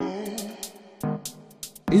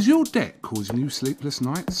Is your debt causing you sleepless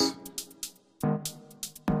nights?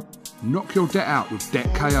 Knock your debt out with Debt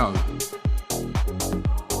KO.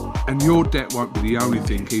 And your debt won't be the only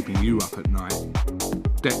thing keeping you up at night.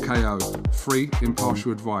 Debt KO. Free,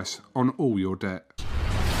 impartial advice on all your debt.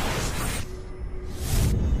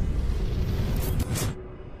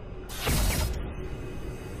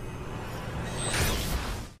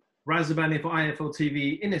 Razabani for IFL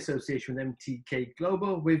TV in association with MTK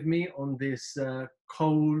Global. With me on this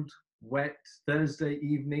cold, wet Thursday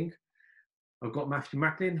evening, I've got Matthew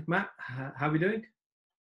Macklin. Matt, how are we doing?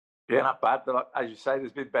 Yeah, not bad. As you say,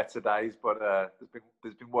 there's been better days, but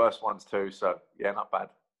there's been worse ones too. So yeah, not bad.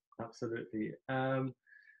 Absolutely.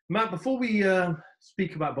 Matt, before we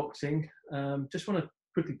speak about boxing, just want to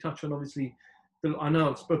quickly touch on, obviously, I know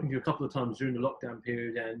I've spoken to you a couple of times during the lockdown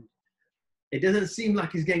period, and it doesn't seem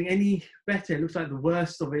like it's getting any better. It looks like the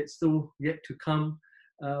worst of it's still yet to come.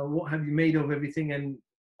 What have you made of everything, and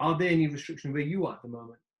are there any restrictions where you are at the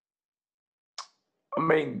moment? I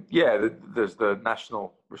mean, yeah, there's the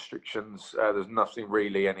national restrictions. There's nothing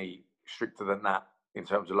really any stricter than that in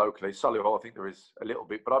terms of locally. Solihull, I think there is a little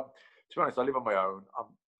bit, but to be honest, I live on my own.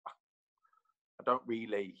 I don't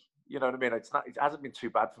really, you know what I mean? It hasn't been too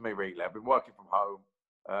bad for me, really. I've been working from home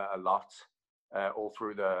a lot. All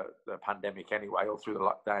through the pandemic anyway, all through the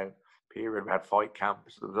lockdown period. We had fight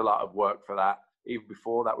camps. There was a lot of work for that. Even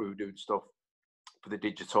before that, we were doing stuff for the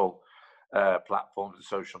digital platforms and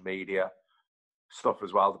social media stuff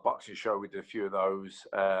as well. The boxing show, we did a few of those.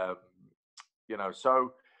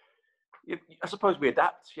 So I suppose we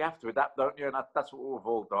adapt. You have to adapt, don't you? And that's what we've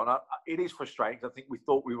all done. It is frustrating. I think we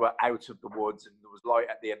thought we were out of the woods and there was light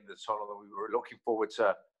at the end of the tunnel and we were looking forward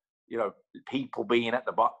to people being at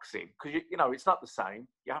the boxing, because it's not the same.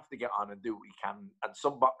 You have to get on and do what you can. And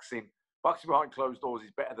some boxing behind closed doors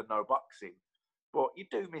is better than no boxing. But you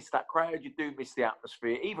do miss that crowd. You do miss the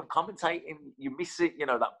atmosphere. Even commentating, you miss it.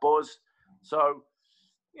 That buzz. So,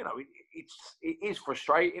 it is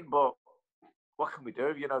frustrating. But what can we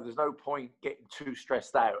do? There's no point getting too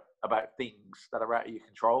stressed out about things that are out of your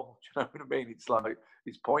control. Do you know what I mean? It's like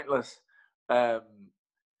it's pointless.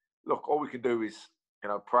 Look, all we can do is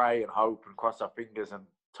pray and hope and cross our fingers and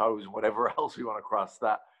toes and whatever else we want to cross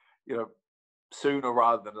that, sooner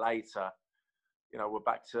rather than later, we're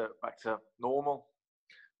back to normal.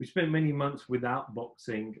 We spent many months without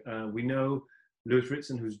boxing. We know Lewis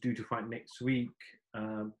Ritson, who's due to fight next week,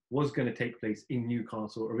 was going to take place in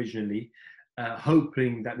Newcastle originally,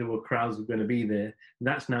 hoping that there were crowds who were going to be there.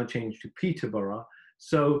 That's now changed to Peterborough.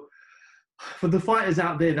 So for the fighters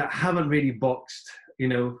out there that haven't really boxed,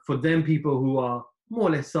 for them, people who are more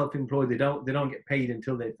or less self-employed, they don't get paid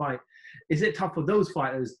until they fight. Is it tough for those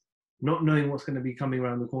fighters not knowing what's going to be coming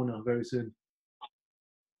around the corner very soon?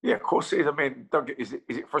 Yeah, of course it is. I mean, is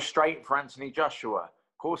it frustrating for Anthony Joshua?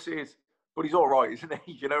 Of course it is. But he's all right, isn't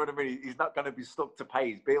he? You know what I mean? He's not going to be stuck to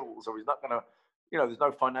pay his bills, or he's not going to, there's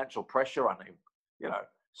no financial pressure on him,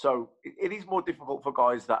 So it is more difficult for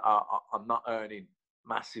guys that are not earning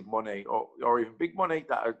massive money or even big money,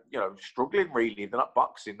 that are, struggling really. They're not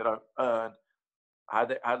boxing, they don't earn. How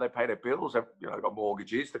they pay their bills? They've got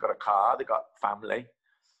mortgages, they've got a car, they've got family.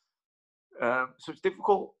 So it's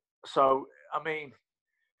difficult. So I mean,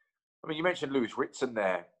 you mentioned Lewis Ritson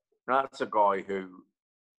there. That's a guy who,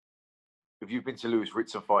 if you've been to Lewis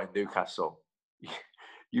Ritson fight in Newcastle,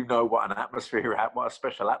 you know what an atmosphere, what a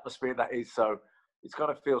special atmosphere that is. So it's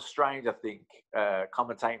going to feel strange, I think,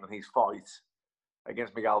 commentating on his fight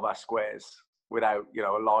against Miguel Vasquez without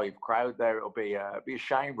a live crowd there. It'll be a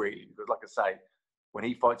shame, really, because like I say, when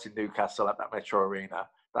he fights in Newcastle at that Metro Arena,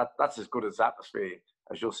 that's as good as atmosphere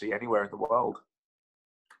as you'll see anywhere in the world.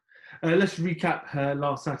 Let's recap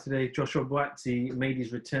last Saturday. Joshua Whyte made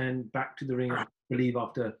his return back to the ring, I believe,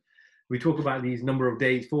 after we talk about these number of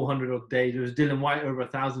days, 400 odd days. It was Dylan Whyte over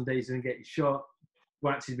 1,000 days didn't get his shot.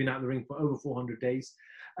 Whyte's been out of the ring for over 400 days.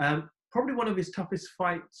 Probably one of his toughest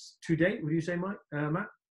fights to date, would you say, Matt?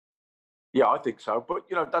 Yeah, I think so. But,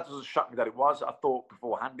 that doesn't shock me that it was. I thought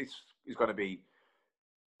beforehand it's going to be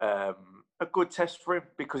a good test for him,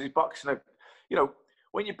 because he's boxing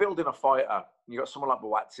when you're building a fighter, you got someone like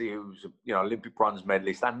Povetkin, who's Olympic bronze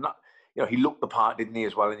medalist, and he looked the part, didn't he,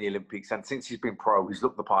 as well in the Olympics? And since he's been pro, he's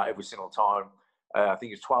looked the part every single time. I think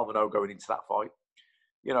he's 12-0 going into that fight.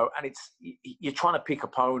 And you're trying to pick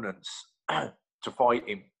opponents to fight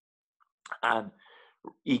him, and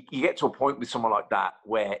you get to a point with someone like that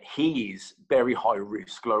where he is very high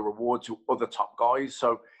risk, low reward to other top guys.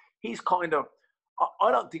 So he's kind of,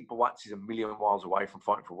 I don't think Povetkin is a million miles away from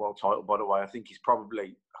fighting for a world title, by the way. I think he's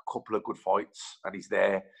probably a couple of good fights and he's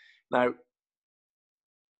there. Now,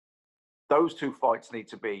 those two fights need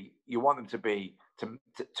to be, you want them to be,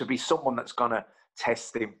 to be someone that's going to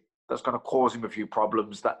test him, that's going to cause him a few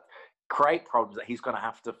problems, that create problems that he's going to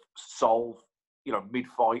have to solve,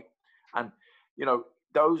 mid-fight. And,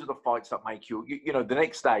 those are the fights that make you, the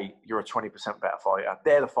next day, you're a 20% better fighter.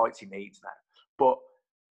 They're the fights he needs now. But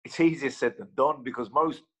it's easier said than done, because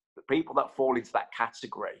most people that fall into that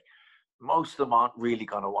category, most of them aren't really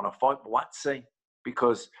going to want to fight Buatsi,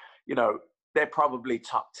 because, they're probably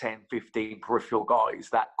top 10, 15 peripheral guys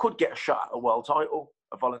that could get a shot at a world title,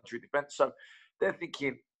 a voluntary defense. So they're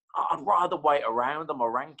thinking, I'd rather wait around on my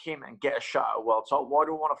ranking and get a shot at a world title. Why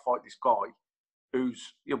do I want to fight this guy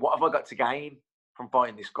who's, what have I got to gain from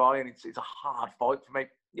fighting this guy? And it's a hard fight for me.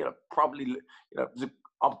 Probably,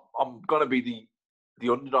 I'm going to be the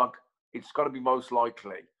underdog. It's going to be most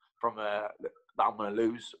likely from that I'm going to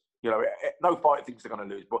lose. No fighter thinks they're going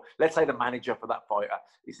to lose, but let's say the manager for that fighter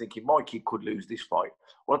is thinking, my kid could lose this fight.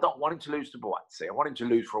 Well, I don't want him to lose to Buatsi. I want him to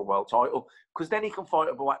lose for a world title, because then he can fight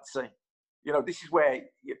a Buatsi. This is where,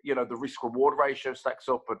 the risk-reward ratio stacks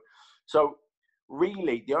up. And so,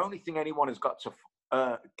 really, the only thing anyone has got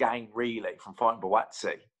to gain, really, from fighting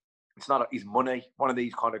Buatsi, it's not his money. One of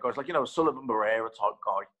these kind of guys, like, a Sullivan Barrera type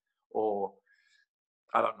guy, or,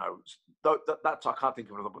 I don't know, that I can't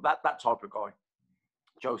think of another, but that type of guy.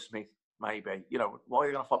 Joe Smith, maybe. Why are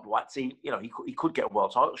you going to fight Buatsi? He could get a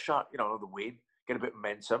world title shot, another win, get a bit of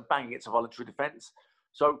momentum, bang, it's a voluntary defense.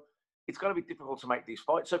 So it's going to be difficult to make these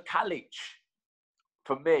fights. So Kalic,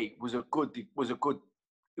 for me, was a good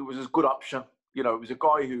option. It was a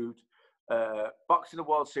guy who'd boxed in the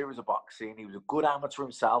World Series of Boxing. He was a good amateur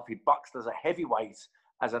himself. He'd boxed as a heavyweight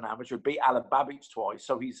as an amateur, beat Alan Babic twice.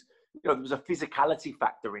 So he's, there was a physicality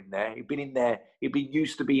factor in there. He'd been in there. He'd been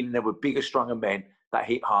used to being in there with bigger, stronger men that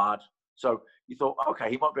hit hard. So you thought, okay,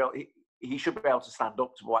 he might be able. He should be able to stand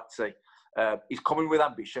up to Buatsi. He's coming with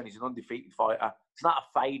ambition. He's an undefeated fighter. He's not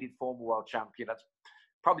a faded former world champion. That's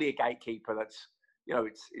probably a gatekeeper. That's,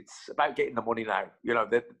 it's about getting the money now.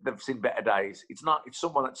 They've seen better days. It's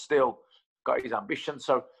someone that's still got his ambition.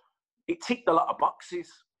 So it ticked a lot of boxes.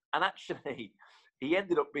 And actually, he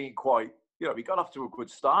ended up being quite, he got off to a good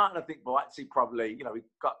start. And I think Buatsi probably, he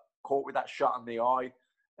got caught with that shot in the eye,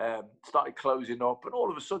 started closing up. And all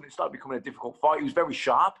of a sudden, it started becoming a difficult fight. He was very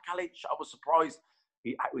sharp, Kalic. I was surprised.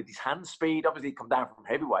 With his hand speed, obviously he come down from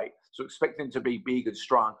heavyweight, so expecting him to be big and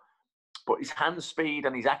strong. But his hand speed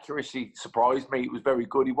and his accuracy surprised me. It was very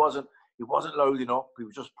good. He wasn't loading up. He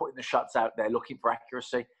was just putting the shots out there, looking for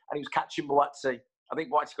accuracy, and he was catching Buatsi. I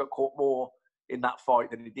think Buatsi got caught more in that fight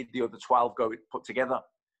than he did the other 12 put together.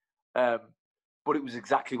 But it was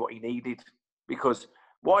exactly what he needed, because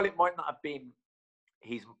while it might not have been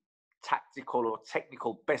his tactical or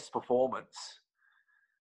technical best performance,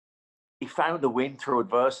 he found a win through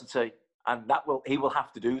adversity, and he will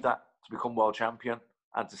have to do that to become world champion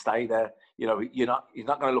and to stay there. He's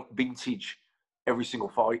not going to look vintage every single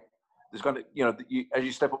fight. There's going to, as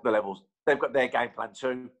you step up the levels, they've got their game plan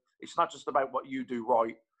too. It's not just about what you do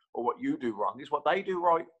right or what you do wrong. It's what they do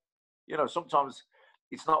right. Sometimes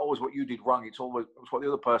it's not always what you did wrong. It's always what the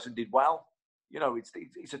other person did well.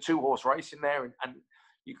 It's a two-horse race in there, and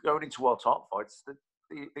you're going into world top fights.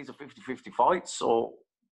 These are 50-50 fights, or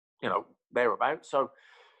thereabouts. So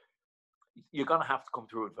you're going to have to come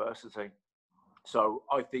through adversity. So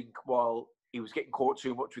I think while he was getting caught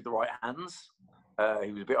too much with the right hands,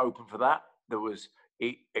 he was a bit open for that.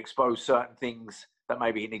 He exposed certain things that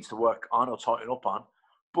maybe he needs to work on or tighten up on,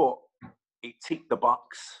 but it ticked the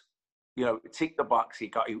box. It ticked the box. He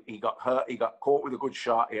got hurt. He got caught with a good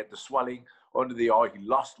shot. He had the swelling under the eye. He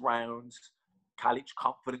lost rounds. Kalic's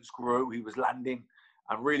confidence grew. He was landing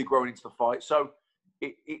and really growing into the fight. So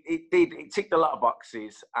it ticked a lot of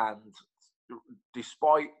boxes, and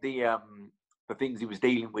despite the things he was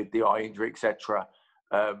dealing with, the eye injury, etc.,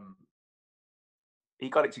 he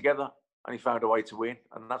got it together and he found a way to win,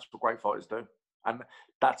 and that's what great fighters do. And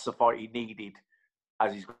that's the fight he needed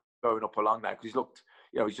as he's going up along now, because he's looked,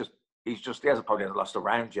 he hasn't probably lost a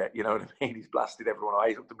round yet. You know what I mean? He's blasted everyone away.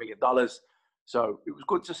 He's up to $1 million. So it was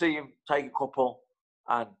good to see him take a couple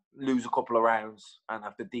and lose a couple of rounds and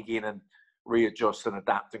have to dig in and readjust and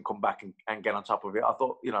adapt and come back and get on top of it. I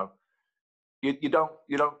thought, you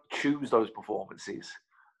don't choose those performances,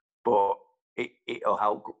 but it'll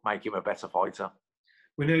help make him a better fighter.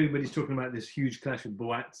 We know everybody's talking about this huge clash with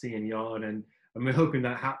Buatsi and Yard, and we're hoping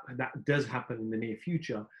that that does happen in the near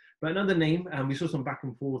future. But another name, and we saw some back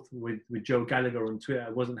and forth with Joe Gallagher on Twitter.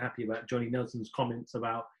 I wasn't happy about Johnny Nelson's comments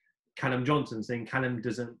about Callum Johnson, saying Callum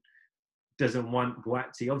doesn't want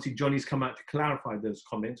Buatsi. Obviously, Johnny's come out to clarify those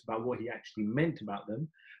comments about what he actually meant about them.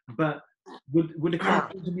 But would it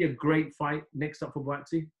continue to be a great fight next up for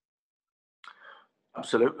Buatsi?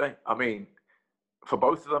 Absolutely. I mean, for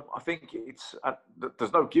both of them, I think it's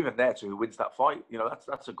there's no given there to who wins that fight. You know,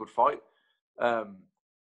 that's a good fight. Um,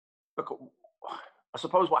 look, I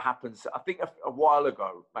suppose what happens, I think a while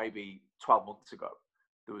ago, maybe 12 months ago,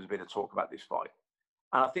 there was a bit of talk about this fight.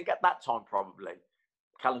 And I think at that time, probably,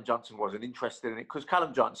 Callum Johnson wasn't interested in it because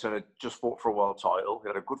Callum Johnson had just fought for a world title. He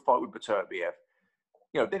had a good fight with Beterbiev.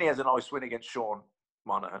 You know, then he has a nice win against Shawnee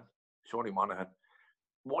Monahan.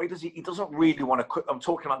 Why does he doesn't really want to, I'm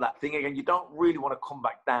talking about that thing again, you don't really want to come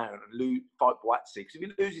back down and fight Boatsi. Because if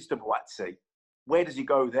he loses to Boatsi, where does he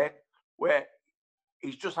go then? Where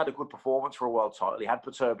he's just had a good performance for a world title. He had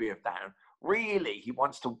Beterbiev down. Really, he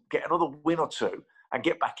wants to get another win or two and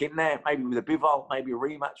get back in there, maybe with a Bivol, maybe a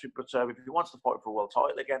rematch with Beterbiev. If he wants to fight for a world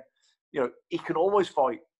title again, you know, he can always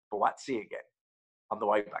fight Boatsi again on the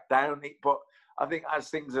way back down. But I think as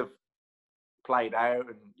things have played out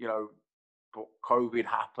and, you know, COVID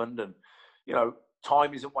happened and, you know,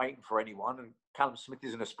 time isn't waiting for anyone. And Callum Smith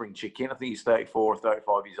isn't a spring chicken. I think he's 34 or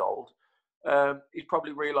 35 years old. He's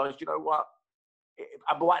probably realised, you know what,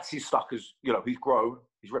 and Boatsi's stock has, you know, he's grown.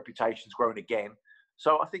 His reputation's grown again.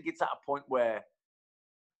 So I think it's at a point where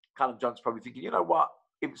Callum Johnson's probably thinking, you know what,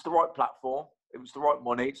 if it's the right platform, if it's the right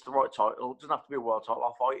money, it's the right title, it doesn't have to be a world title,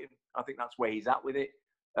 I'll fight him. I think that's where he's at with it.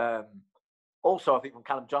 Also, I think from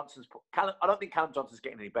Callum Johnson's, I don't think Callum Johnson's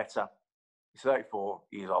getting any better. He's 34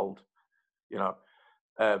 years old, you know.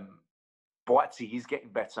 Boatsi is getting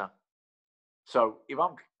better. So if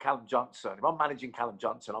I'm Callum Johnson, if I'm managing Callum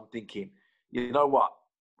Johnson, I'm thinking, you know what,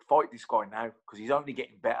 fight this guy now because he's only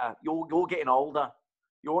getting better. You're getting older.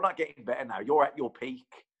 You're not getting better now. You're at your peak.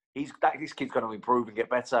 This kid's going to improve and get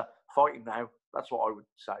better. Fight him now. That's what I would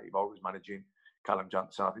say if I was managing Callum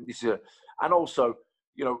Johnson. I think this is and also,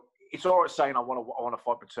 you know, it's all right saying I want to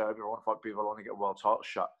fight Beterbiev, I want to fight Bivol, I want to get a world title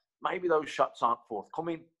shot. Maybe those shots aren't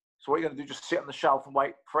forthcoming. So what are you going to do? Just sit on the shelf and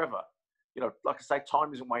wait forever? You know, like I say,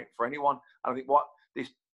 time isn't waiting for anyone. And I think what this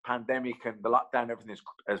pandemic and the lockdown, everything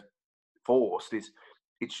has forced is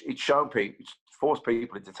it's shown people, it's forced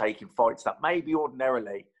people into taking fights that maybe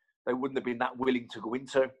ordinarily they wouldn't have been that willing to go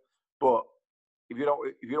into. But if you don't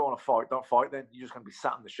want to fight, don't fight. Then you're just going to be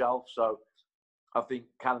sat on the shelf. So I think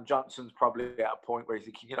Callum Johnson's probably at a point where he's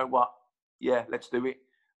thinking, you know what, yeah, let's do it.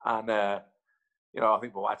 And you know, I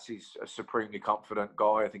think Boatsi's a supremely confident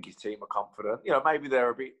guy. I think his team are confident. You know, maybe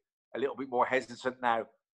they're a little bit more hesitant now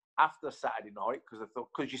after Saturday night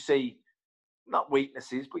because you see not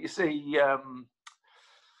weaknesses, but you see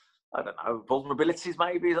I don't know, vulnerabilities.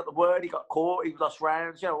 Maybe is that the word? He got caught. He lost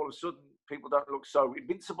rounds. You know, all of a sudden people don't look so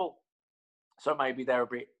invincible. So maybe they're a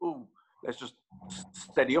bit, let's just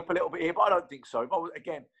steady up a little bit here. But I don't think so. If I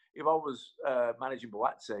was managing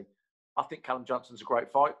Boatsi, I think Callum Johnson's a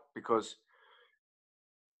great fight because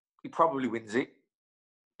he probably wins it,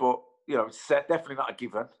 but you know, it's definitely not a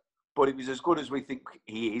given. But if he's as good as we think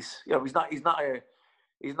he is, you know, he's not a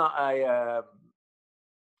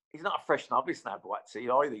fresh novice now, Boatsi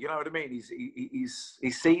either. You know what I mean?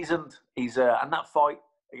 He's seasoned. And that fight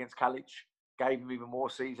against Kalic gave him even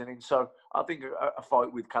more seasoning. So I think a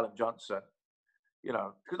fight with Callum Johnson, you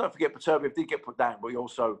know, because don't forget Beterbiev did get put down, but he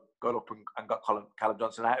also got up and got Callum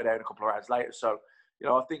Johnson out of there a couple of rounds later. So you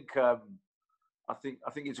know, I think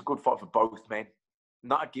it's a good fight for both men.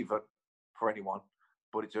 Not a given for anyone,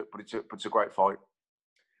 but it's a great fight.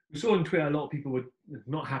 We saw on Twitter a lot of people were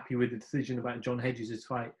not happy with the decision about John Hedges'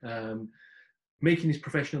 fight. Making his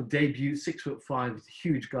professional debut, 6'5", he's a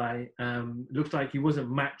huge guy. Looks like he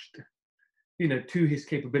wasn't matched, you know, to his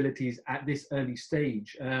capabilities at this early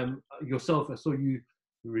stage. Yourself, I saw you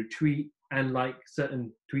retweet and like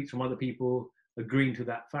certain tweets from other people agreeing to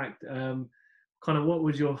that fact. Kind of what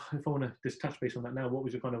was your, if I want to just touch base on that now, what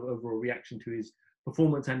was your kind of overall reaction to his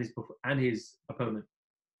performance and his opponent?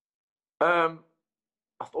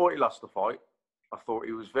 I thought he lost the fight. I thought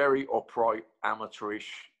he was very upright, amateurish.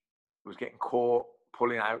 He was getting caught,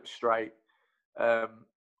 pulling out straight.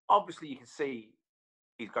 Obviously, you can see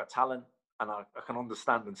he's got talent, and I can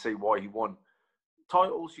understand and see why he won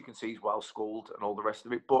titles. You can see he's well schooled and all the rest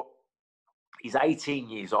of it. But he's 18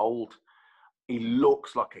 years old. He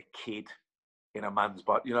looks like a kid in a man's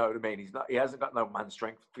body. You know what I mean? He hasn't got no man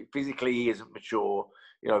strength. Physically, he isn't mature.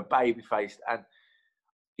 You know, baby faced, and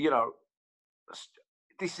you know,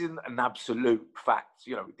 this isn't an absolute fact.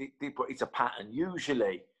 You know, but it's a pattern.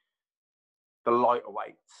 Usually, the lighter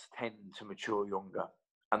weights tend to mature younger,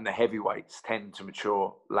 and the heavyweights tend to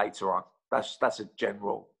mature later on. That's a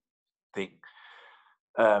general thing.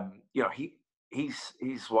 You know,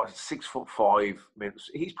 he's what, 6'5".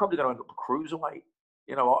 He's probably going to end up a cruiserweight.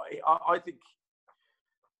 You know, I think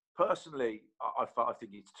personally, I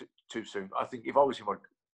think it's too soon. I think if I was him, I'd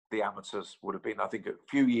the amateurs would have been. I think a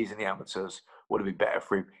few years in the amateurs would have been better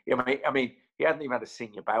for him. I mean, he hadn't even had a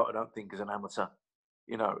senior bout, I don't think, as an amateur.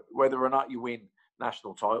 You know, whether or not you win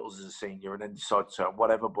national titles as a senior and then decide to turn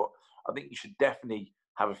whatever, but I think you should definitely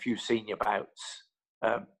have a few senior bouts.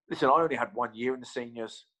 Listen, I only had 1 year in the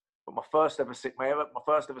seniors, but my first ever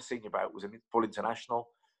senior bout was in full international.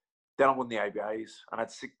 Then I won the ABAs and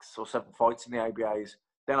had 6 or 7 fights in the ABAs.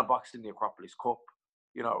 Then I boxed in the Acropolis Cup.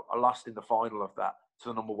 You know, I lost in the final of that to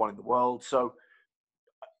the number 1 in the world. So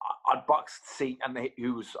I'd boxed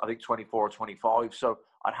who was, I think, 24 or 25. So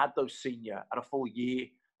I'd had those senior, had a full year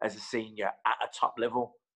as a senior at a top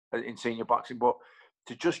level in senior boxing. But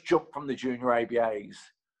to just jump from the junior ABAs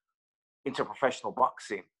into professional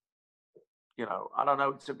boxing, you know, I don't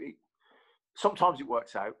know. Sometimes it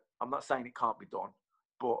works out. I'm not saying it can't be done,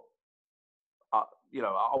 but you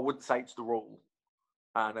know, I wouldn't say it's the rule.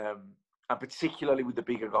 And particularly with the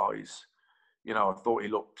bigger guys, you know, I thought he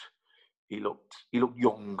looked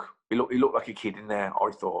young. He looked like a kid in there,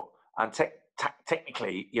 I thought. And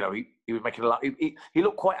technically, you know, he was making a lot. He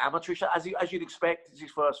looked quite amateurish, as you'd expect. It's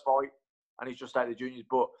his first fight, and he's just out of the juniors.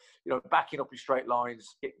 But you know, backing up his straight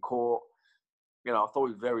lines, getting caught. You know, I thought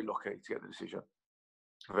he was very lucky to get the decision.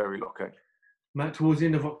 Very lucky. Matt, towards the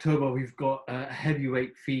end of October, we've got a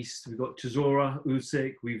heavyweight feast. We've got Chisora,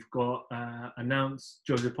 Usyk. We've got announced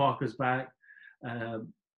Joseph Parker's back.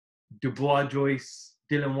 Dubois, Joyce,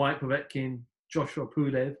 Dylan Whyte, Povetkin, Joshua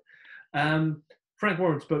Pulev. Frank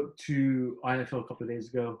Warren spoke to IFL a couple of days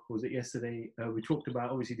ago. Was it yesterday? We talked about,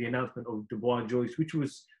 obviously, the announcement of Dubois, Joyce, which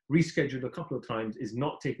was rescheduled a couple of times, is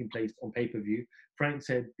not taking place on pay-per-view. Frank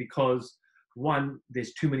said because, one,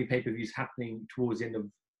 there's too many pay-per-views happening towards the end of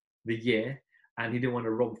the year, and he didn't want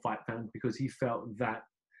to rob fight fans because he felt that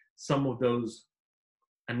some of those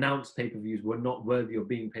announced pay-per-views were not worthy of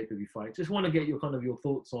being pay-per-view fights. Just want to get your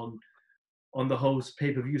thoughts on the whole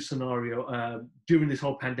pay-per-view scenario during this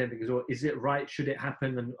whole pandemic as well. Is it right? Should it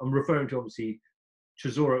happen? And I'm referring to, obviously,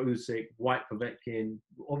 Chisora, Usyk, Whyte, Povetkin.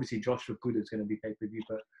 Obviously, Joshua Puda is going to be pay-per-view,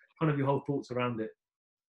 but kind of your whole thoughts around it.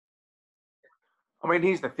 I mean,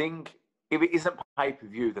 here's the thing. If it isn't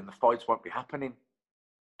pay-per-view, then the fights won't be happening.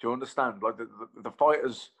 Do you understand? Like the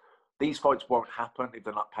fighters, these fights won't happen if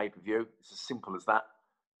they're not pay-per-view. It's as simple as that.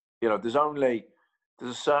 You know, there's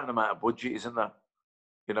a certain amount of budget, isn't there?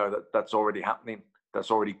 You know, that's already happening. That's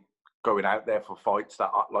already going out there for fights that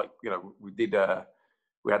are like, you know, we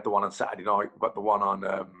had the one on Saturday night. We've got the one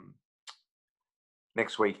on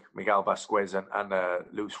next week, Miguel Vasquez and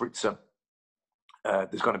Lewis Ritson.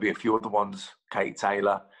 There's going to be a few other ones. Katie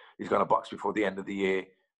Taylor is going to box before the end of the year.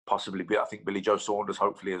 Possibly, I think Billy Joe Saunders,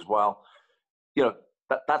 hopefully as well. You know,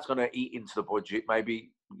 that's going to eat into the budget.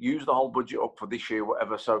 Maybe use the whole budget up for this year,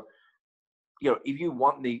 whatever. So, you know,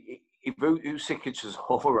 if Usyk and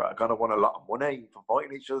Chisora are going to want a lot of money for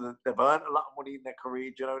fighting each other, they've earned a lot of money in their career.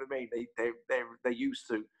 Do you know what I mean? They're used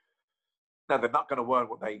to. Now they're not going to earn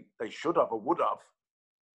what they should have or would have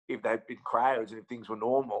if there had been crowds and if things were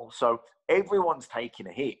normal. So everyone's taking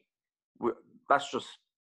a hit. That's just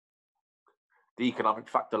the economic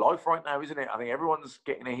fact of life right now, isn't it? I think everyone's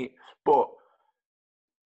getting a hit. But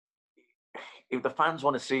if the fans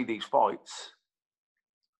want to see these fights,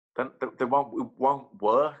 then it won't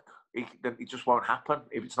work. It just won't happen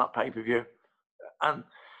if it's not pay-per-view. And,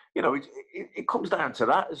 you know, it comes down to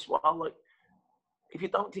that as well. Like, if you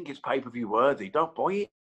don't think it's pay-per-view worthy, don't buy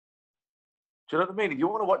it. Do you know what I mean? If you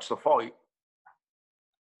want to watch the fight,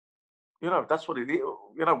 you know, that's what it is.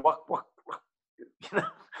 You know, what you know,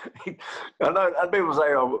 I know, and people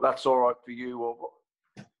say, "Oh, that's all right for you," or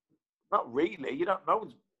not really. You don't. No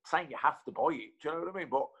one's saying you have to buy it. Do you know what I mean?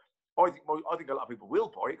 But I think a lot of people will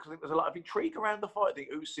buy it because I think there's a lot of intrigue around the fight. I think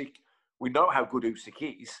Usyk. We know how good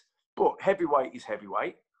Usyk is, but heavyweight is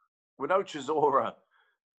heavyweight. We know Chisora.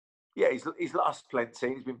 Yeah, he's lost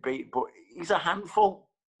plenty. He's been beaten, but he's a handful.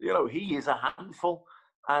 You know, he is a handful,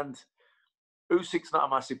 and Usyk's not a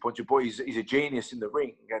massive puncher, but he's a genius in the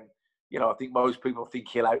ring. And you know, I think most people think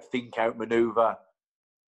he'll outmaneuver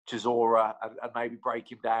Chisora and maybe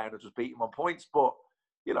break him down or just beat him on points. But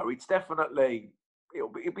you know, it's definitely it'll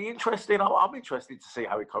be interesting. I'm interested to see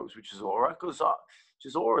how he copes with Chisora because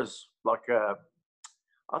Chisora's like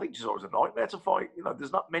I think Chisora's a nightmare to fight. You know,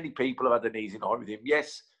 there's not many people who have had an easy night with him.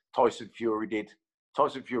 Yes, Tyson Fury did.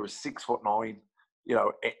 Tyson Fury's 6'9". You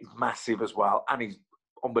know, he's massive as well, and he's an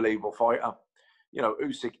unbelievable fighter. You know,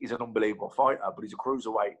 Usyk is an unbelievable fighter, but he's a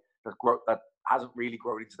cruiserweight that hasn't really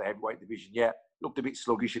grown into the heavyweight division yet. Looked a bit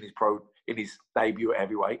sluggish in his debut at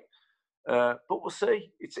heavyweight, but we'll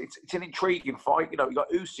see. It's an intriguing fight. You know, you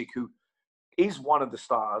got Usyk, who is one of the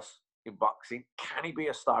stars in boxing. Can he be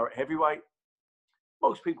a star at heavyweight?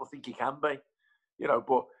 Most people think he can be. You know,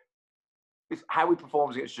 but it's how he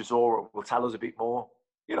performs against Chisora will tell us a bit more.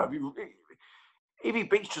 You know, if he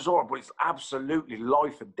beats Chisora, but it's absolutely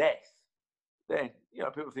life and death, then, you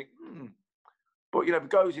know, people think, But, you know, if he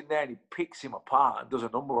goes in there and he picks him apart and does a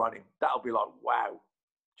number on him, that'll be like, wow.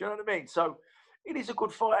 Do you know what I mean? So it is a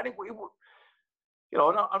good fight. And you know,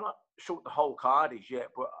 I'm not sure what the whole card is yet,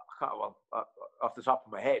 but I can't, well, off the top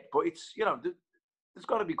of my head. But it's, you know, there's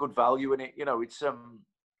got to be good value in it. You know, it's,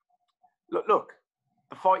 look,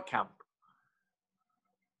 the Fight Camp,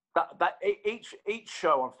 each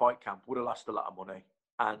show on Fight Camp would have lost a lot of money.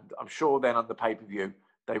 And I'm sure then on the pay-per-view,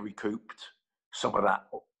 they recouped some of that.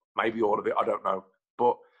 Maybe all of it, I don't know.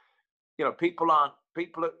 But, you know, people are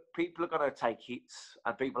going to take hits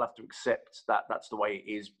and people have to accept that that's the way it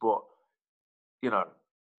is. But, you know,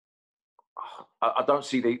 I don't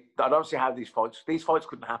see how these fights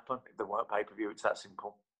couldn't happen if there weren't pay-per-view. It's that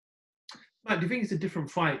simple. Matt, do you think it's a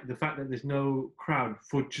different fight, the fact that there's no crowd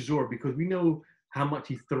for Chisora? Because we know how much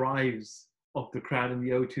he thrives off the crowd in the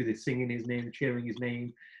O2. They're singing his name, cheering his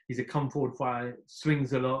name. He's a come-forward fighter,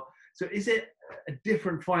 swings a lot. So is it a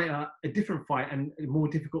different fight and more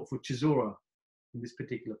difficult for Chisora in this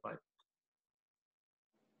particular fight?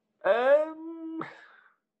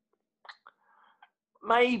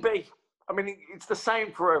 Maybe. I mean, it's the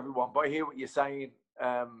same for everyone, but I hear what you're saying.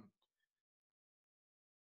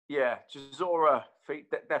 Yeah, Chisora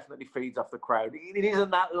definitely feeds off the crowd. It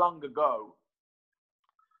isn't that long ago,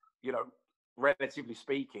 you know, relatively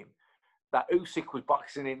speaking, that Usyk was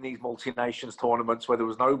boxing in these multi-nations tournaments where there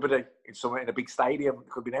was nobody in a big stadium. It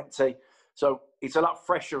could have been empty. So it's a lot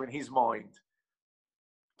fresher in his mind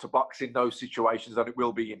to box in those situations than it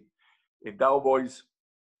will be in Del Boys.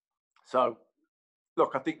 So,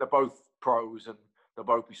 look, I think they're both pros and they'll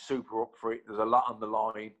both be super up for it. There's a lot on the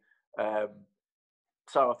line.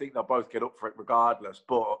 So I think they'll both get up for it regardless.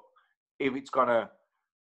 But if it's going to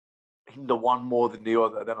hinder one more than the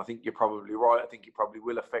other, then I think you're probably right. I think it probably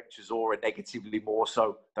will affect Chisora negatively more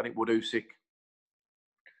so than it would Usyk.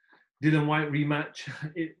 Dylan Whyte rematch.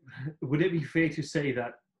 Would it be fair to say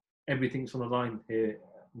that everything's on the line here,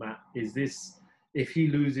 Matt? Is this, if he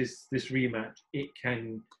loses this rematch, it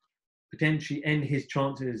can potentially end his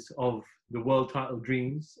chances of the world title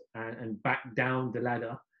dreams and back down the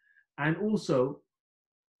ladder? And also,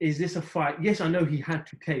 is this a fight? Yes, I know he had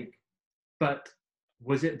to take, but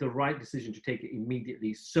was it the right decision to take it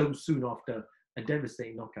immediately, so soon after a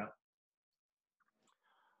devastating knockout?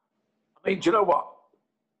 I mean, do you know what?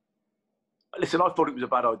 Listen, I thought it was a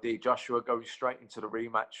bad idea, Joshua, going straight into the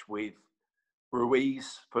rematch with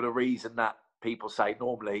Ruiz for the reason that people say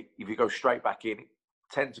normally if you go straight back in, it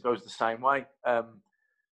tends to go the same way.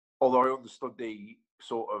 Although I understood the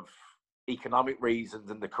sort of economic reasons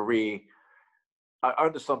and the career, I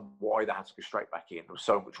understand why they had to go straight back in. There was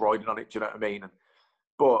so much riding on it, do you know what I mean?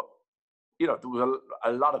 But, you know, there was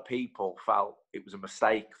a lot of people felt it was a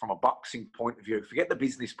mistake from a boxing point of view. Forget the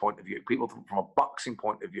business point of view. People from a boxing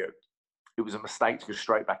point of view, it was a mistake to go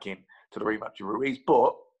straight back in to the rematch of Ruiz.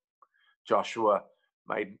 But Joshua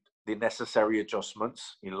made the necessary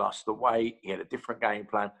adjustments. He lost the weight. He had a different game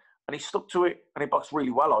plan. And he stuck to it. And he boxed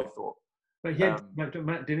really well, I thought. But he had,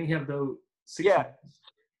 Matt, didn't he have those 6 months?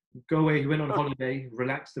 Go away, he went on holiday,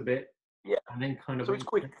 relaxed a bit. Yeah. And then kind of... So it's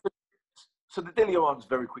quick. So the Dillian one's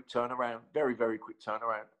very quick turnaround. Very, very quick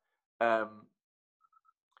turnaround.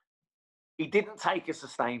 He didn't take a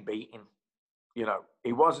sustained beating. You know,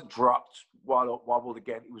 he wasn't dropped, wobbled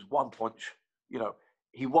again. It was one punch. You know,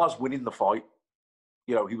 he was winning the fight.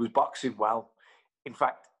 You know, he was boxing well. In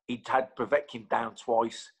fact, he'd had Povetkin down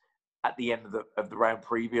twice at the end of the round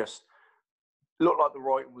previous. Looked like the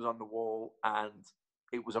writing was on the wall, and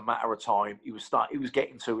it was a matter of time. He was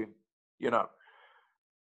getting to him. You know,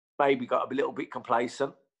 maybe got a little bit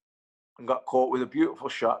complacent and got caught with a beautiful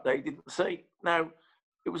shot that he didn't see. Now,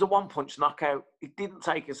 it was a one-punch knockout. He didn't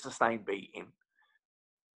take a sustained beating.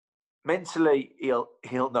 Mentally, he'll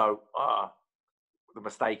know the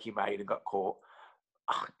mistake he made and got caught.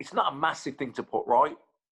 It's not a massive thing to put right.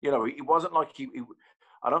 You know, it wasn't like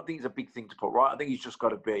I don't think it's a big thing to put right. I think he's just got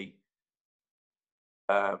to be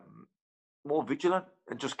more vigilant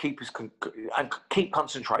and just keep keep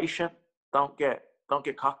concentration. Don't get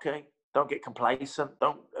cocky. Don't get complacent.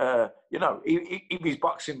 Don't you know? If he's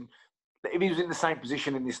boxing, if he was in the same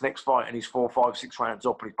position in this next fight and he's 4, 5, 6 rounds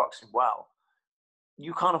up and he's boxing well,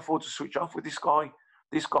 you can't afford to switch off with this guy.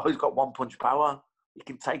 This guy's got one punch power. He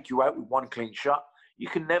can take you out with one clean shot. You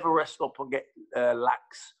can never rest up and get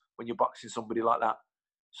lax when you're boxing somebody like that.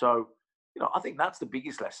 So, you know, I think that's the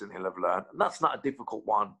biggest lesson he'll have learned. And that's not a difficult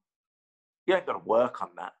one. You ain't got to work on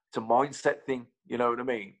that. It's a mindset thing. You know what I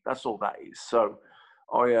mean? That's all that is. So,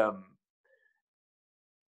 I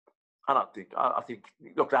I don't think. I think.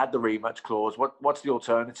 Look, they had the rematch clause. What's the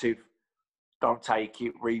alternative? Don't take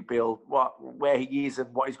it. Rebuild. Where he is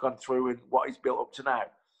and what he's gone through and what he's built up to now,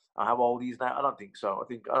 and how old he is now. I don't think so.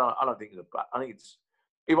 I don't think it's. I think it's.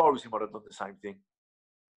 He obviously would have done the same thing.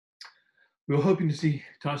 We were hoping to see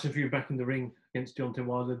Tyson Fury back in the ring against Deontay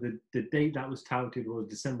Wilder. The date that was touted was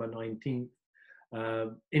December 19th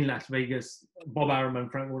in Las Vegas. Bob Arum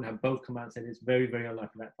and Frank Warren have both come out and said it's very, very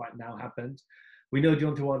unlikely that fight now happens. We know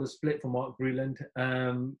Deontay Wilder split from Mark Breland.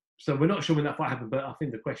 So we're not sure when that fight happened, but I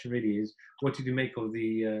think the question really is, what did you make of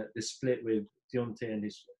the split with Deontay and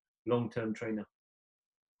his long-term trainer?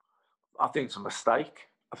 I think it's a mistake.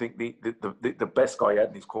 I think the best guy he had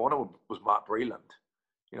in his corner was Mark Breland.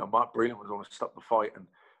 You know, Mark Breland was going to stop the fight, and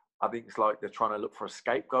I think it's like they're trying to look for a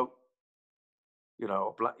scapegoat.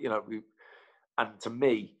 And to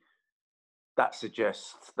me, that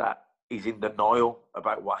suggests that he's in denial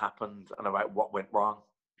about what happened and about what went wrong,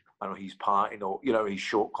 and his part in, or his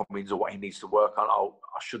shortcomings or what he needs to work on. Oh,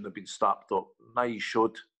 I shouldn't have been stopped up. No, you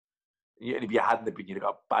should. And if you hadn't been, you'd have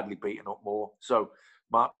got badly beaten up more. So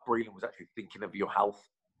Mark Breland was actually thinking of your health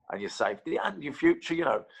and your safety and your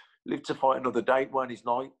future. Live to fight another day. Weren't his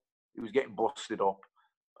night. He was getting busted up,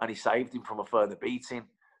 and he saved him from a further beating.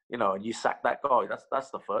 And you sack that guy.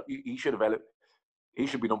 That's the first. He should have. He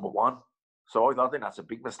should be number one. So I think that's a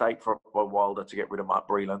big mistake for Wilder to get rid of Mark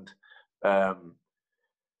Breland. What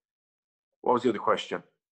was the other question?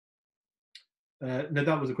 No,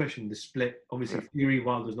 that was the question. The split. Obviously, yeah. Fury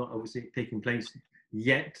Wilder's not obviously taking place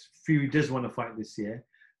yet. Fury does want to fight this year.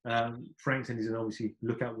 Frank said he's going to obviously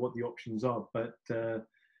look at what the options are. But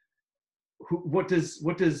what does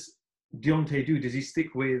Deontay do? Does he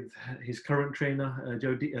stick with his current trainer,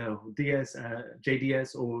 JDS,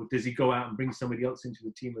 or does he go out and bring somebody else into the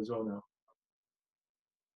team as well now?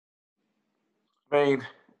 I mean,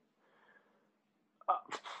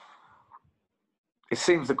 it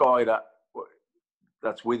seems the guy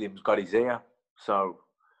that's with him's got his ear. So,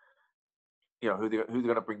 who they're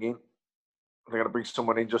going to bring in? They're going to bring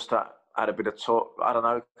someone in just to add a bit of talk. I don't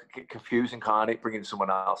know. Get confusing, can't it? Bringing someone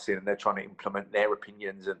else in and they're trying to implement their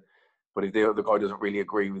opinions. But if the other guy doesn't really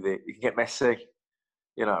agree with it, it can get messy.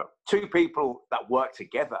 Two people that work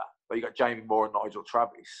together. But you got Jamie Moore and Nigel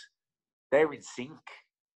Travis. They're in sync.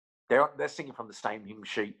 They're singing from the same hymn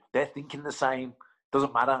sheet. They're thinking the same.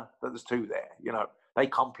 Doesn't matter that there's two there. They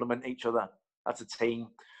complement each other. That's a team.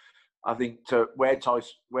 I think to where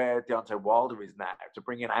Deontay Wilder is now, to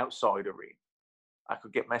bring an outsider in, I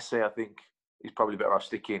could get messy. I think he's probably better off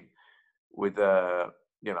sticking with the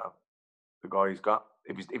guy he's got.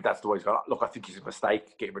 If that's the way he's got. Look, I think it's a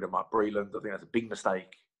mistake getting rid of Mark Breland. I think that's a big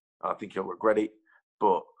mistake. I think he'll regret it.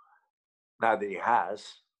 But now that he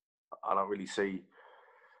has, I don't really see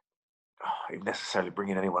him necessarily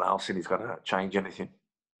bringing anyone else in. He's going to change anything.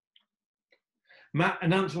 Matt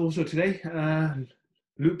announced also today,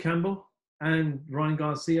 Luke Campbell and Ryan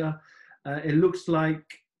Garcia. It looks like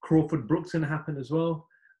Crawford Brooks going to happen as well.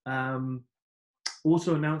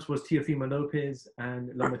 Also announced was Teofimo Lopez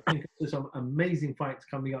and Lomachenko. So some amazing fights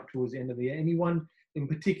coming up towards the end of the year. Anyone in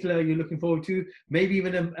particular you're looking forward to? Maybe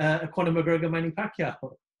even a Conor McGregor, Manny Pacquiao.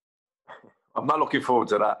 I'm not looking forward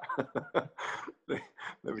to that.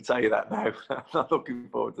 Let me tell you that now. I'm not looking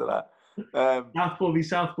forward to that. Southpaw v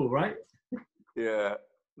Southpaw, right? Yeah.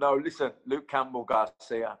 No, listen, Luke Campbell,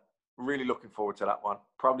 Garcia, really looking forward to that one.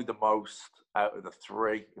 Probably the most out of the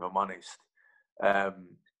three, if I'm honest. Because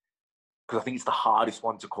I think it's the hardest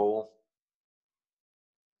one to call.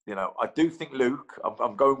 I do think Luke,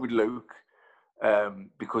 I'm going with Luke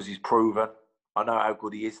because he's proven. I know how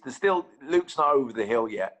good he is. Luke's not over the hill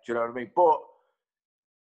yet, do you know what I mean? But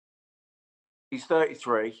he's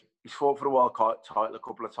 33. He's fought for the world title a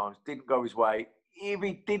couple of times. Didn't go his way. If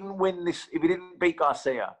he didn't beat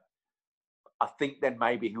Garcia, I think then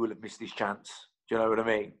maybe he would have missed his chance. Do you know what I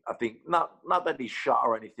mean? I think not that he's shot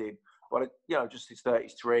or anything, but just he's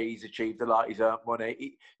 33. He's achieved a lot. He's earned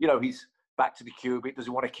money. He's back to the Cuban. Does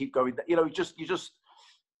he want to keep going? You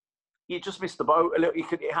just missed the boat a little.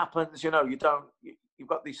 It happens. You've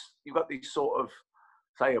got these sort of,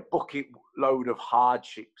 say, a bucket load of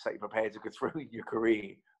hardships that you're prepared to go through in your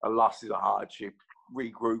career. A loss is a hardship.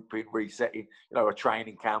 Regrouping, resetting, a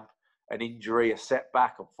training camp, an injury, a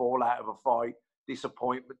setback, a fallout of a fight,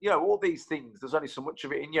 disappointment, all these things. There's only so much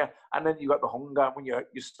of it in you. And then you got the hunger. When you're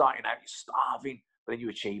starting out, you're starving, but then you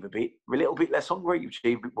achieve a bit. You're a little bit less hungry, you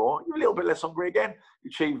achieve a bit more. You're a little bit less hungry again, you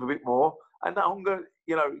achieve a bit more. And that hunger,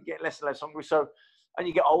 you get less and less hungry. So, and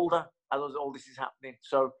you get older as all this is happening.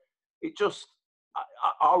 So it just,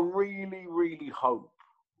 I really, really hope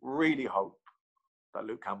that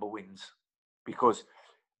Luke Campbell wins. Because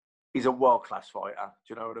he's a world-class fighter.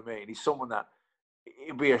 Do you know what I mean? He's someone that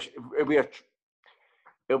it'll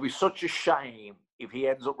be such a shame if he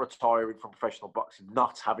ends up retiring from professional boxing,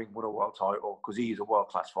 not having won a world title, because he is a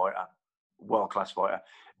world-class fighter. World-class fighter.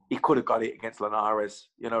 He could have got it against Linares.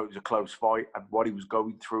 You know, it was a close fight, and what he was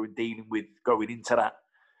going through and dealing with going into that.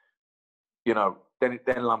 You know, then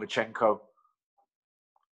Lomachenko.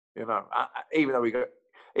 You know, even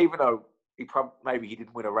though maybe he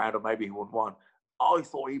didn't win a round or maybe he won one, I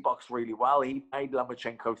thought he boxed really well. He made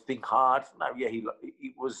Lomachenko think hard. No, yeah, he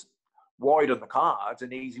was wide on the cards,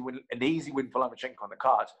 an easy win for Lomachenko on the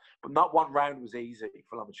cards, but not one round was easy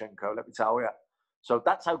for Lomachenko. Let me tell you. So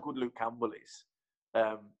that's how good Luke Campbell is.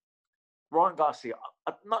 Ryan Garcia,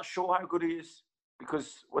 I'm not sure how good he is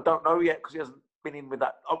because I don't know yet because he hasn't been in with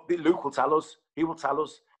that. Oh, Luke will tell us. He will tell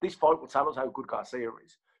us. This fight will tell us how good Garcia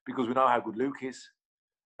is because we know how good Luke is.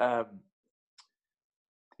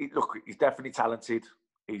 Look, he's definitely talented.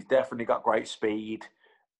 He's definitely got great speed.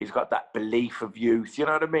 He's got that belief of youth. You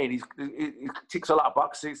know what I mean? He ticks a lot of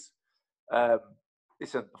boxes.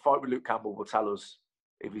 Listen, the fight with Luke Campbell will tell us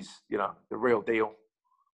if he's, the real deal.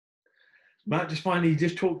 Matt, just finally, you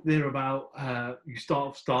just talked there about you start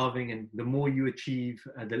off starving, and the more you achieve,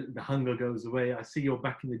 the hunger goes away. I see you're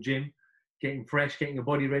back in the gym, getting fresh, getting your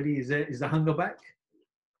body ready. Is the hunger back?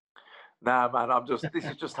 Nah, man. This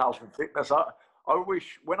is just health and fitness. I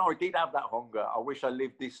wish when I did have that hunger, I wish I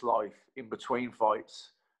lived this life in between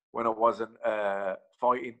fights when I wasn't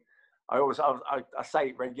fighting. I say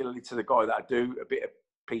it regularly to the guy that I do a bit of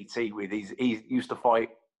PT with. He used to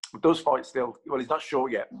fight, does fight still. Well, he's not sure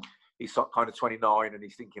yet. He's kind of 29 and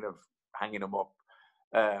he's thinking of hanging them up.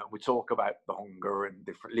 We talk about the hunger and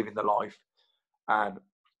living the life. And,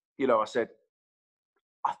 I said,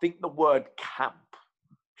 I think the word camp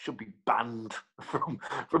should be banned from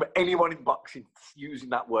anyone in boxing using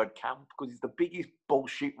that word camp because it's the biggest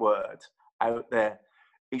bullshit word out there.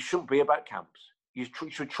 It shouldn't be about camps. You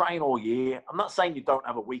should train all year. I'm not saying you don't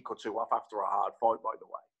have a week or two off after a hard fight, by the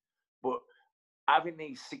way. But having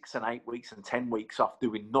these 6 and 8 weeks and 10 weeks off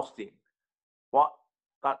doing nothing, but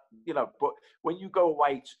when you go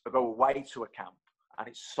away to a camp and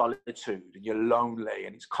it's solitude and you're lonely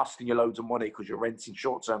and it's costing you loads of money because you're renting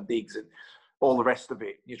short-term digs and all the rest of it,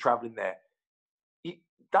 and you're traveling there,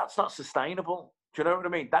 that's not sustainable. Do you know what I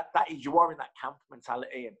mean? That is, you are in that camp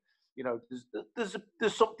mentality, and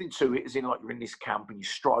there's something to it, as in like you're in this camp and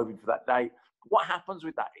you're striving for that day. What happens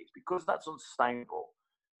with that is because that's unsustainable.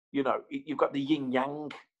 You've got the yin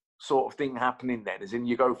yang sort of thing happening then, as in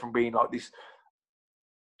you go from being like this,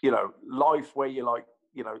 life where you're like,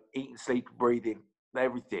 eating, sleeping, breathing,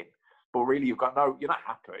 everything, but really you're not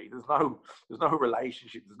happy. There's no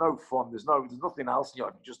relationship. There's no fun. There's nothing else.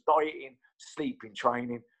 You're just dieting, sleeping,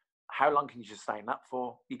 training. How long can you sustain that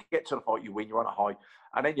for? You get to the fight, you win, you're on a high,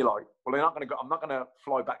 and then you're like, well, I'm not going to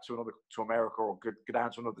fly back to America or go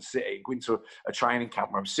down to another city, go into a training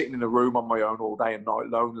camp where I'm sitting in a room on my own all day and night,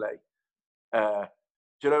 lonely. Do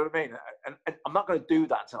you know what I mean? And I'm not going to do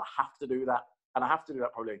that until I have to do that, and I have to do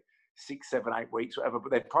that probably 6, 7, 8 weeks, whatever.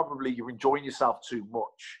 But then probably you're enjoying yourself too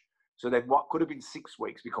much. So then what could have been 6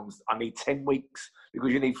 weeks becomes, I need 10 weeks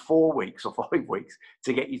because you need 4 weeks or 5 weeks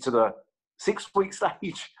to get you to the 6 week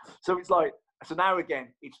stage. So it's like, so now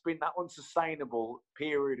again, it's been that unsustainable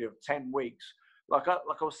period of 10 weeks. Like I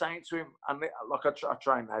was saying to him, and like I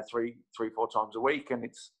train now 3, 4 times a week, and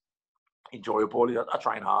it's enjoyable. I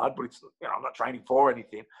train hard, but it's, I'm not training for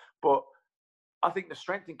anything. But I think the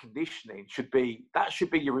strength and conditioning should be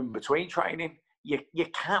your in-between training. Your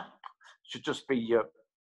camp should just be your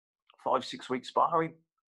 5, 6 weeks sparring,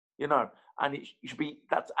 and it should be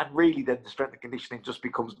that. And really, then the strength and conditioning just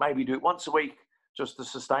becomes maybe do it once a week just to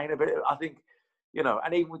sustain a bit. I think,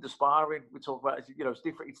 and even with the sparring, we talk about, it's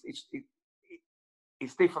different.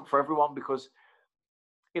 It's different for everyone because,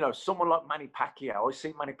 someone like Manny Pacquiao, I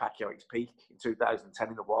see Manny Pacquiao at his peak in 2010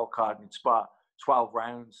 in the wild card and he'd spar 12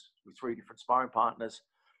 rounds with 3 different sparring partners.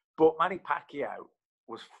 But Manny Pacquiao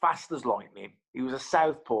was fast as lightning. He was a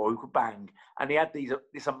southpaw who could bang, and he had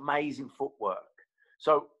this amazing footwork.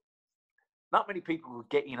 So not many people would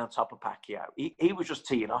get in on top of Pacquiao. He was just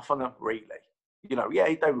teeing off on them, really.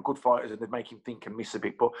 Yeah, they were good fighters and they'd make him think and miss a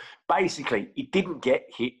bit. But basically, he didn't get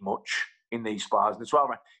hit much in these spars. And the 12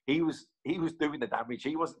 round, he was doing the damage.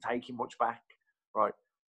 He wasn't taking much back, right?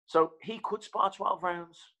 So he could spar 12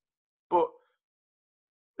 rounds. But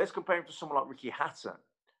let's compare him to someone like Ricky Hatton,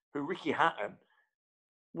 who Ricky Hatton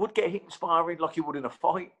would get hit in sparring like he would in a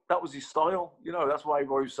fight. That was his style. That's why he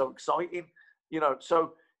was so exciting.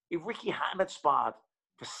 So if Ricky Hatton had sparred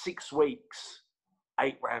for 6 weeks,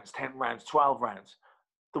 8 rounds, 10 rounds, 12 rounds,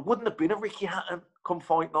 there wouldn't have been a Ricky Hatton come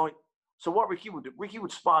fight night. So what Ricky would do, Ricky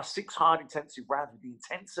would spar 6 hard intensive rounds with the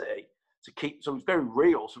intensity to keep, so it was very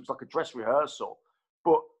real. So it was like a dress rehearsal.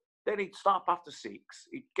 But then he'd start after 6,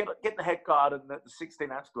 he'd get the head guard and the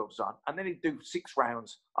 16-ounce gloves on, and then he'd do 6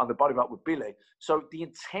 rounds on the body belt with Billy. So the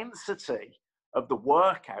intensity of the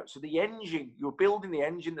workout, so the engine, you were building the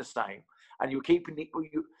engine the same, and you were keeping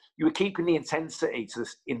the intensity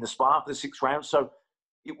in the spar for the 6 rounds. So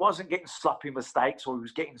it wasn't getting sloppy mistakes, or he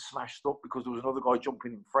was getting smashed up because there was another guy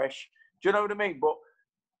jumping in fresh. Do you know what I mean? But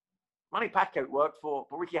Manny Pacquiao worked for,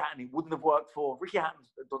 but Ricky Hatton, he wouldn't have worked for. Ricky Hatton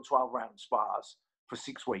had done 12-round spars for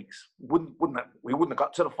 6 weeks. We wouldn't have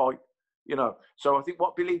got to the fight, you know. So I think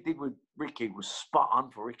what Billy did with Ricky was spot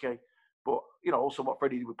on for Ricky. But, you know, also what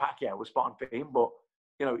Freddie did with Pacquiao was spot on for him. But,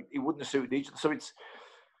 you know, it wouldn't have suited each other. So it's,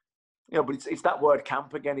 you know, but it's that word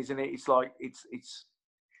camp again, isn't it? It's like,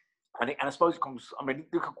 and I suppose it comes, I mean,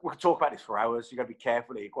 we could talk about this for hours. You've got to be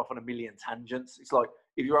careful here. You go off on a million tangents. It's like,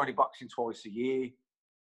 if you're only boxing twice a year,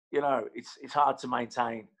 you know, it's hard to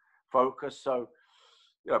maintain focus. So,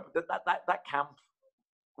 you know, but that camp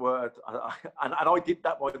word, and I did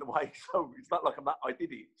that, by the way. So it's not like I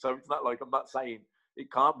did it. So it's not like I'm not saying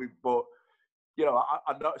it can't be, but, you know,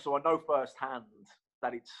 I know, so I know firsthand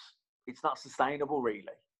that it's not sustainable, really.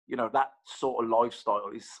 You know, that sort of lifestyle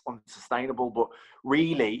is unsustainable. But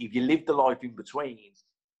really, if you lived the life in between,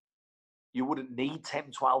 you wouldn't need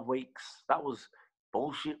 10, 12 weeks. That was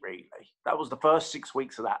bullshit, really. That was the first 6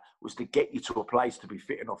 weeks of that, was to get you to a place to be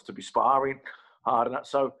fit enough to be sparring hard and that.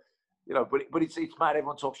 So, you know, but it's mad.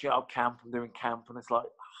 Everyone talks about camp and doing camp, and it's like,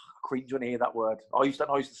 I cringe when I hear that word. I used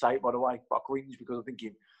to say it, by the way, but I cringe because I'm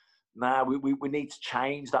thinking, nah, we need to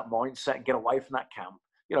change that mindset and get away from that camp.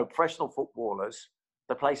 You know, professional footballers,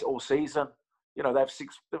 they play it all season. You know, they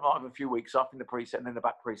might have a few weeks off in the preseason and then they're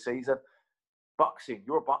back pre-season. Boxing,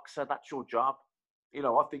 you're a boxer, that's your job. You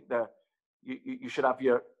know, I think that you should have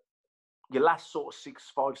your last sort of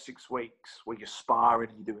 5, 6 weeks where you're sparring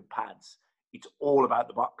and you're doing pads. It's all about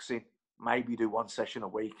the boxing. Maybe you do 1 session a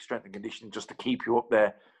week, strength and conditioning, just to keep you up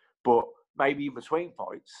there. But maybe in between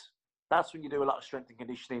fights, that's when you do a lot of strength and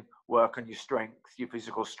conditioning, work on your strength, your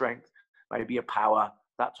physical strength, maybe your power,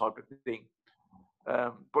 that type of thing.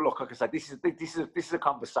 But look, like I said, this is a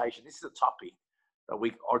conversation. This is a topic that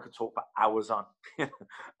I could talk for hours on. And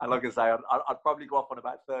like I say, I'd probably go off on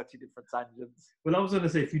about 30 different tangents. Well, I was going to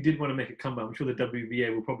say, if you did want to make a comeback, I'm sure the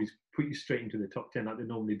WBA will probably put you straight into the top 10 like they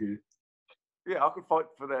normally do. Yeah, I could fight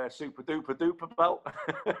for the super duper duper belt.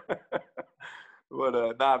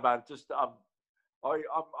 But nah, man, just I'm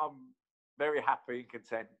very happy and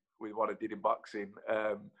content with what I did in boxing.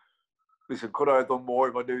 Listen, could I have done more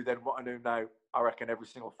if I knew then what I know now? I reckon every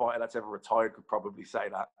single fighter that's ever retired could probably say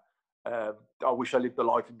that. I wish I lived the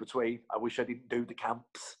life in between. I wish I didn't do the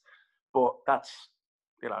camps. But that's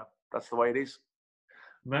the way it is.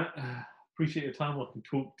 Matt, appreciate your time. I can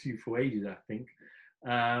talk to you for ages, I think.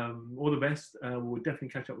 All the best. We'll definitely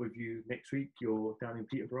catch up with you next week. You're down in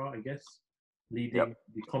Peterborough, I guess, leading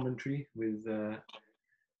the commentary with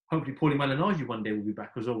hopefully Paulie Malignaggi one day will be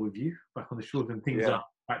back as well with you, back on the shores and things up.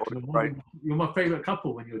 Back to normal. Right. You're my favourite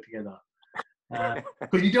couple when you're together.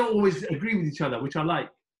 Because you don't always agree with each other, which I like.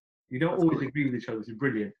 You don't always agree with each other, which is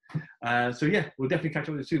brilliant. So yeah, we'll definitely catch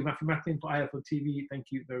up with you soon. Matthew Macklin for IFL TV. Thank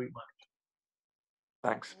you very much.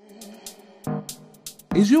 Thanks.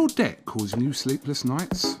 Is your debt causing you sleepless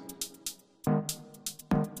nights?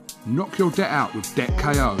 Knock your debt out with Debt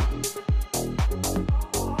KO.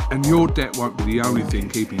 And your debt won't be the only thing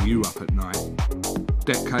keeping you up at night.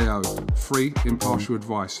 Debt KO, free, impartial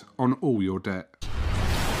advice on all your debt.